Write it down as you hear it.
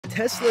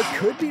Tesla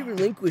could be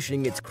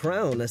relinquishing its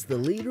crown as the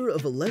leader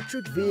of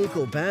electric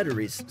vehicle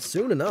batteries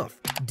soon enough,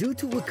 due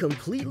to a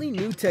completely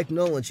new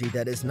technology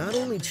that is not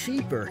only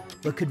cheaper,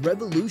 but could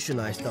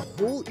revolutionize the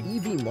whole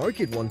EV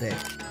market one day.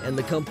 And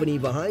the company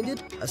behind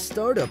it? A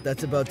startup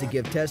that's about to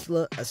give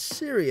Tesla a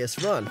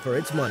serious run for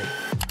its money.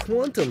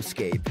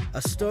 QuantumScape,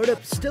 a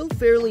startup still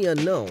fairly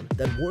unknown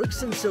that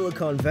works in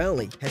Silicon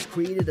Valley, has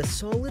created a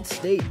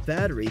solid-state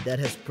battery that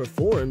has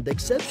performed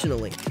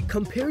exceptionally.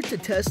 Compared to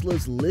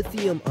Tesla's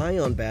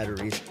lithium-ion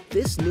batteries,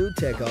 this new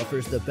tech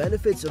offers the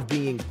benefits of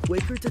being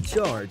quicker to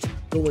charge,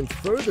 going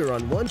further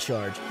on one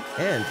charge,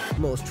 and,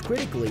 most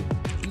critically,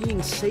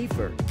 being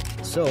safer.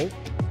 So,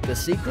 the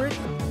secret?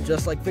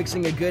 Just like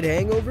fixing a good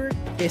hangover,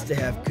 is to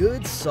have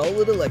good,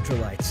 solid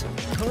electrolytes.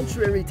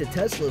 Contrary to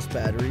Tesla's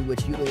battery,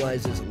 which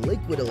utilizes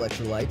liquid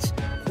electrolytes,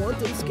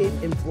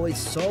 QuantumScape employs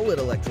solid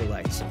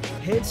electrolytes,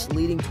 hence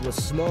leading to a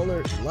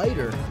smaller,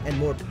 lighter, and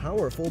more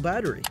powerful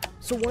battery.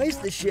 So why is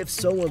this shift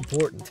so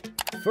important?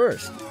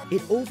 First,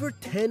 it over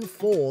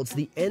 10-folds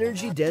the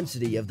energy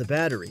density of the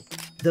battery.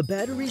 The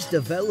batteries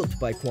developed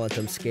by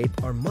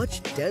QuantumScape are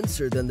much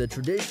denser than the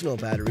traditional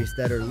batteries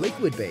that are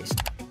liquid-based,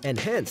 and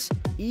hence,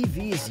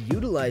 EVs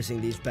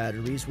utilizing these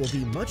batteries will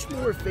be much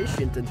more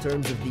efficient in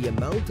terms of the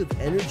amount of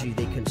energy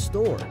they can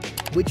store,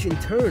 which in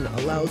turn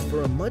allows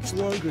for a much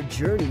longer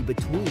journey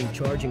between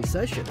charging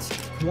sessions.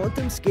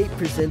 QuantumScape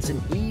presents an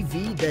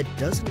EV that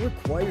doesn't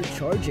require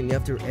charging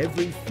after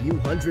every few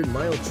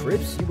hundred-mile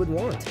trips you would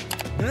want.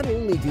 Not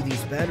only do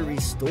these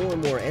batteries store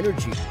more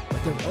energy,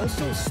 but they're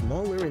also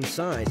smaller in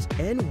size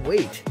and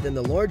weight than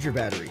the larger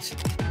batteries.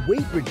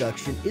 Weight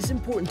reduction is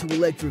important to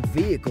electric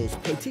vehicles,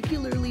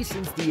 particularly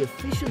since the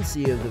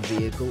efficiency of the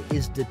vehicle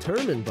is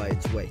determined by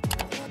its weight.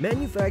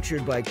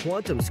 Manufactured by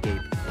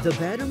QuantumScape, the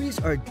batteries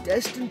are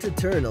destined to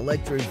turn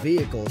electric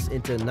vehicles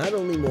into not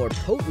only more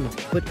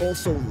potent, but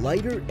also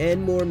lighter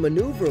and more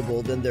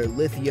maneuverable than their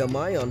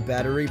lithium-ion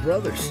battery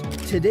brothers.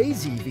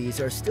 Today's EVs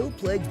are still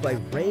plagued by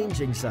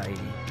range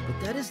anxiety,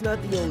 but that is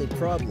not the only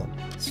problem.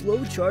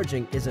 Slow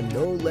charging is a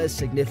no less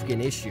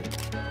significant issue.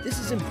 This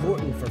is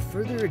important for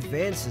further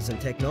advances in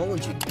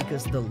technology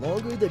because the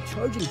longer the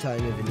charging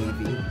time of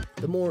an EV,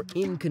 the more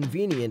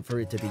inconvenient for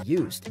it to be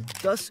used.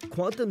 Thus,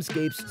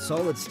 QuantumScape's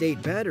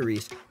solid-state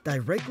batteries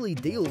directly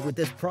deal with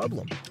this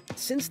problem.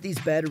 Since these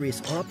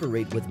batteries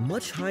operate with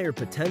much higher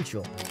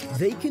potential,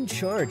 they can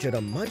charge at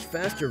a much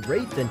faster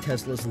rate than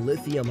Tesla's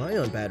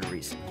lithium-ion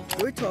batteries.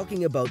 We're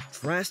talking about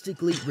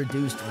drastically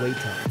reduced wait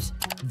times.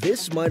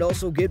 This might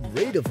also get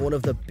rid of one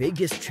of the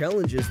biggest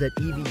challenges that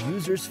EV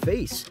users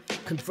face,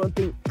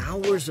 confronting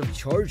hours of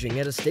charging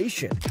at a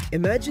station.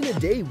 Imagine a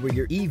day where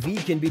your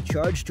EV can be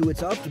charged to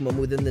its optimum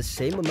within the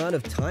same amount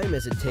of time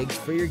as it takes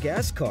for your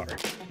gas car.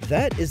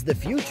 That is the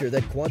future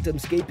that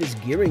QuantumScape is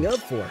gearing up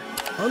for.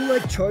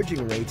 Unlike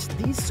charging rates,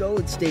 these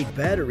solid-state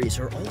batteries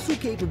are also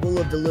capable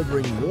of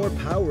delivering more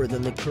power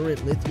than the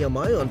current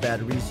lithium-ion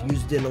batteries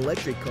used in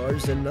electric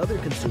cars and other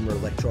consumer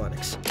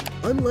electronics.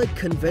 Unlike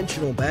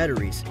conventional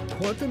batteries,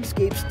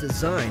 QuantumScape's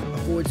design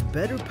affords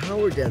better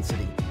power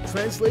density,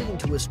 translating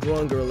to a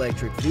stronger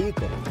electric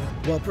vehicle.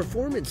 While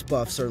performance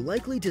buffs are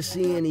likely to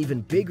see an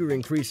even bigger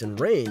increase in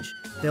range,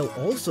 they'll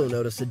also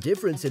notice a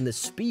difference in the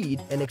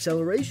speed and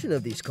acceleration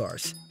of these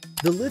cars.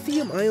 The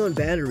lithium-ion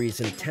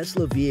batteries in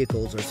Tesla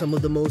vehicles are some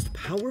of the most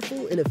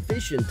powerful and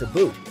efficient to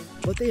boot,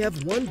 but they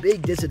have one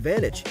big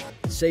disadvantage: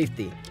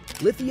 safety.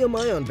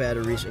 Lithium-ion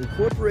batteries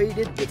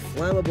incorporated with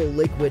flammable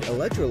liquid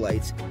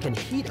electrolytes can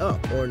heat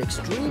up or, in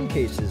extreme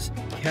cases,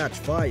 catch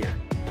fire.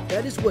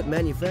 That is what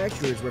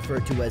manufacturers refer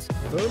to as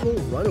thermal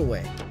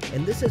runaway,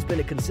 and this has been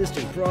a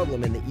consistent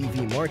problem in the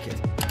EV market.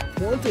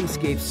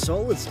 QuantumScape's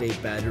solid-state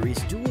batteries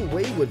do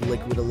away with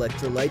liquid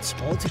electrolytes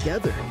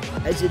altogether.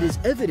 As it is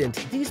evident,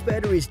 these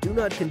batteries do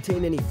not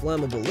contain any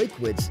flammable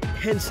liquids,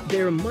 hence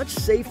they are much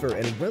safer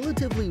and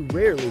relatively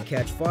rarely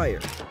catch fire.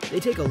 They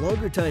take a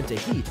longer time to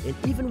heat, and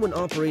even when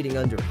operating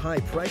under high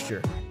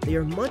pressure, they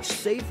are much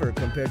safer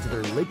compared to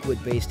their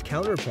liquid-based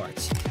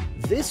counterparts.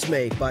 This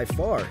may, by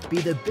far,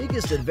 be the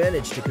biggest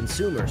advantage to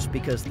consumers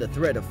because the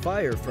threat of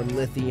fire from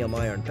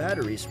lithium-ion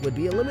batteries would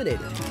be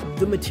eliminated.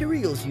 The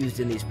materials used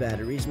in these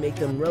batteries make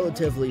them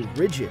relatively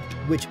rigid,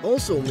 which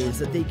also means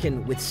that they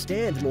can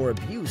withstand more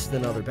abuse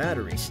than other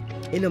batteries.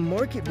 In a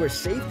market where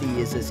safety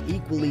is as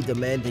equally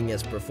demanding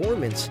as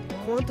performance,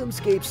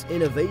 QuantumScape's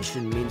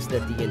innovation means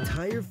that the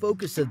entire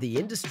focus of the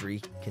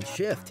industry can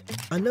shift.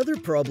 Another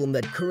problem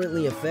that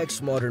currently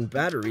affects modern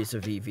batteries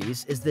of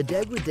EVs is the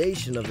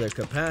degradation of their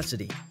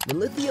capacity. When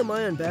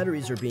lithium-ion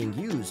batteries are being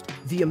used,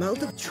 the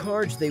amount of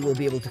charge they will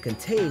be able to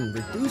contain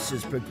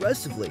reduces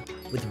progressively,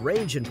 with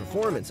range and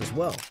performance as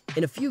well.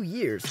 In a few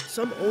years,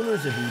 some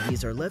owners of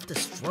EVs are left to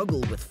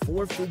struggle with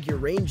four-figure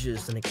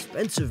ranges and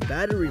expensive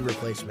battery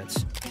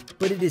replacements.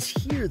 But it is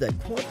here that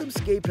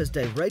QuantumScape has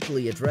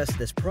directly addressed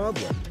this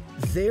problem.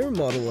 Their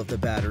model of the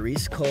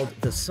batteries, called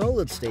the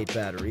solid-state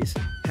batteries,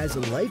 has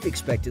a life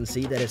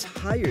expectancy that is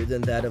higher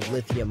than that of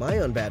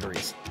lithium-ion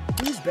batteries.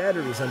 these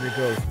batteries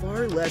undergo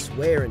far less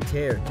wear and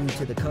tear due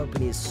to the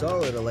company's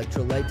solid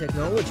electrolyte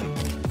technology.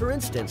 For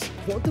instance,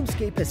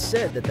 QuantumScape has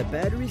said that the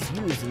batteries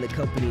used in the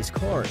company's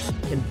cars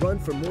can run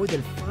for more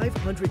than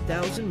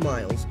 500,000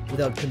 miles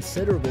without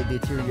considerable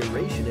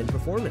deterioration in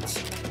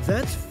performance.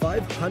 That's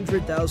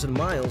 500,000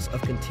 miles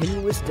of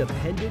continuous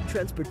dependent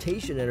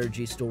transportation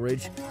energy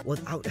storage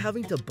without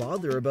having to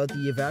bother about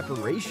the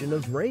evaporation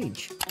of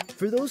range.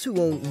 For those who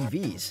own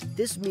EVs,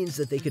 this means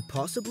that they could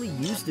possibly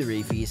use their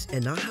EVs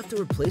and not have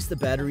to replace the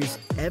batteries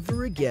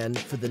ever again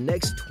for the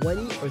next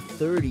 20 or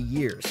 30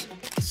 years.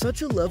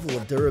 Such a level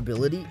of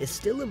durability is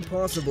still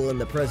impossible in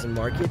the present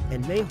market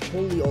and may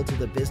wholly alter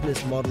the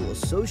business model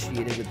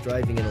associated with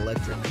driving an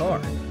electric car.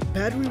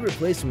 Battery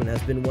replacement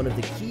has been one of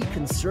the key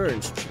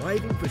concerns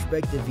driving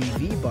prospective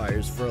EV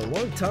buyers for a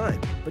long time,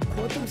 but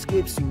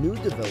QuantumScape's new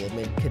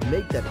development could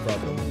make that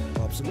problem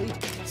obsolete.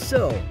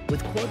 So,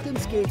 with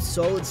QuantumScape's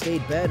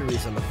solid-state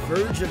batteries on the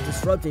verge of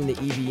disrupting the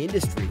EV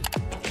industry,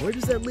 where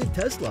does that leave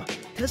Tesla?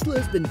 Tesla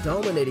has been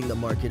dominating the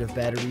market of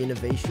battery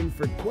innovation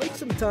for quite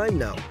some time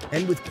now,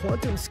 and with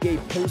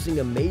QuantumScape posing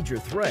a major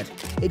threat,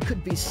 it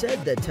could be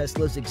said that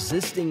Tesla's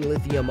existing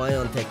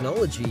lithium-ion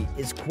technology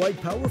is quite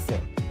powerful.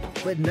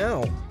 But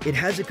now, it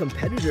has a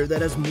competitor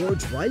that has more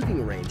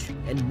driving range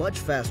and much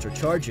faster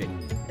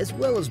charging, as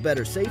well as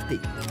better safety.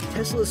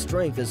 Tesla's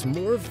strength is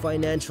more of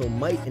financial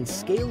might and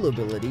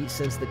scalability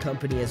since the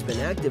company has been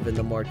active in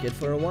the market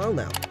for a while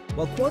now.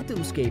 While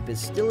QuantumScape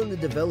is still in the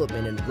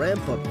development and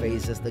ramp-up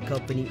phase as the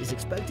company is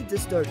expected to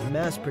start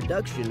mass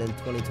production in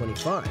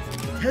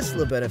 2025,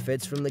 Tesla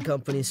benefits from the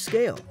company's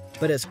scale.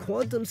 But as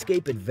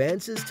QuantumScape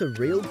advances to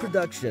real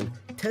production,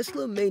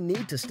 Tesla may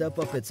need to step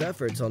up its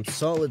efforts on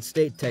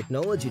solid-state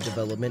technology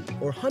development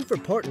or hunt for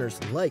partners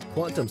like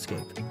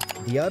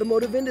QuantumScape. The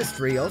automotive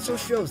industry also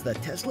shows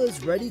that Tesla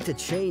is ready to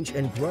change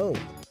and grow.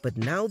 But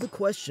now the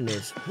question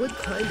is, what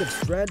kind of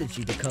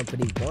strategy the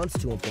company wants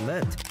to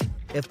implement?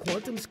 If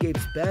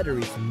QuantumScape's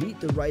batteries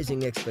meet the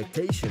rising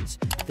expectations,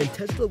 then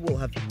Tesla will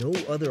have no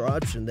other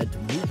option than to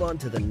move on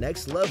to the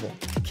next level,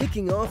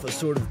 kicking off a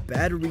sort of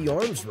battery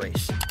arms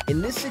race.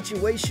 In this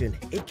situation,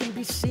 it can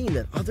be seen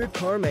that other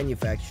car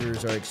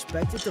manufacturers are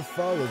expected to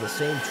follow the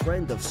same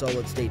trend of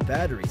solid-state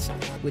batteries,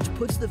 which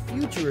puts the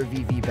future of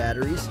EV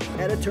batteries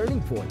at a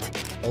turning point.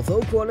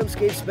 Although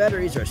QuantumScape's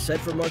batteries are set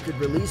for market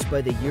release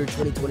by the year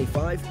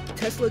 2025,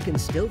 Tesla can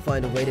still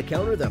find a way to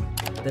counter them.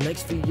 The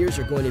next few years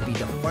are going to be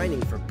defining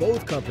for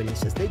both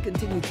companies as they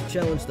continue to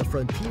challenge the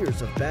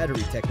frontiers of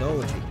battery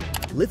technology.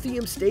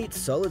 Lithium-state,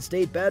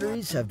 solid-state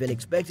batteries have been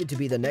expected to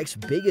be the next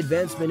big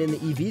advancement in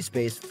the EV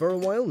space for a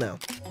while now.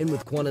 And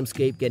with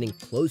QuantumScape getting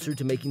closer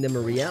to making them a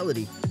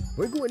reality,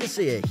 we're going to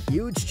see a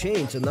huge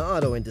change in the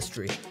auto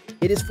industry.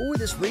 It is for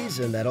this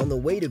reason that on the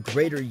way to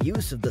greater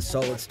use of the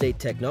solid-state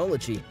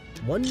technology,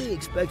 one may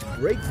expect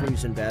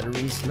breakthroughs in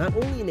batteries not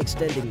only in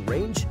extending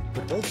range,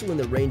 but also in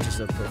the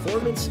ranges of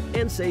performance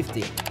and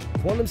safety.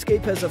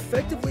 QuantumScape has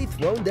effectively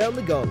thrown down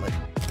the gauntlet.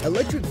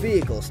 Electric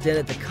vehicles stand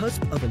at the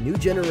cusp of a new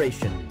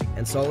generation,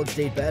 and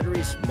solid-state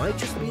batteries might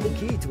just be the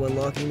key to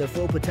unlocking their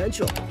full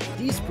potential.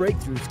 These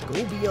breakthroughs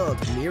go beyond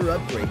mere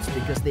upgrades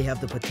because they have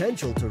the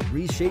potential to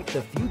reshape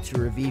the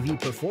future of EV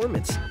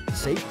performance,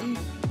 safety,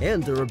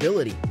 and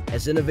durability.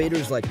 As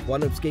innovators like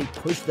QuantumScape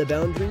push the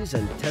boundaries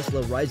and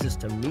Tesla rises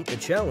to meet the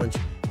challenge,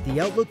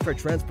 the outlook for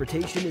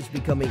transportation is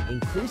becoming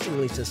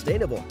increasingly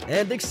sustainable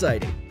and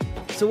exciting.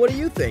 So what do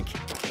you think?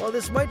 While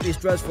this might be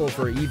stressful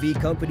for EV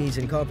companies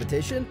in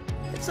competition,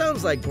 it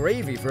sounds like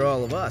gravy for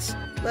all of us.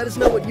 Let us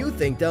know what you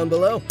think down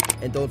below,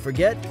 and don't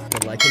forget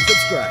to like and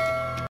subscribe.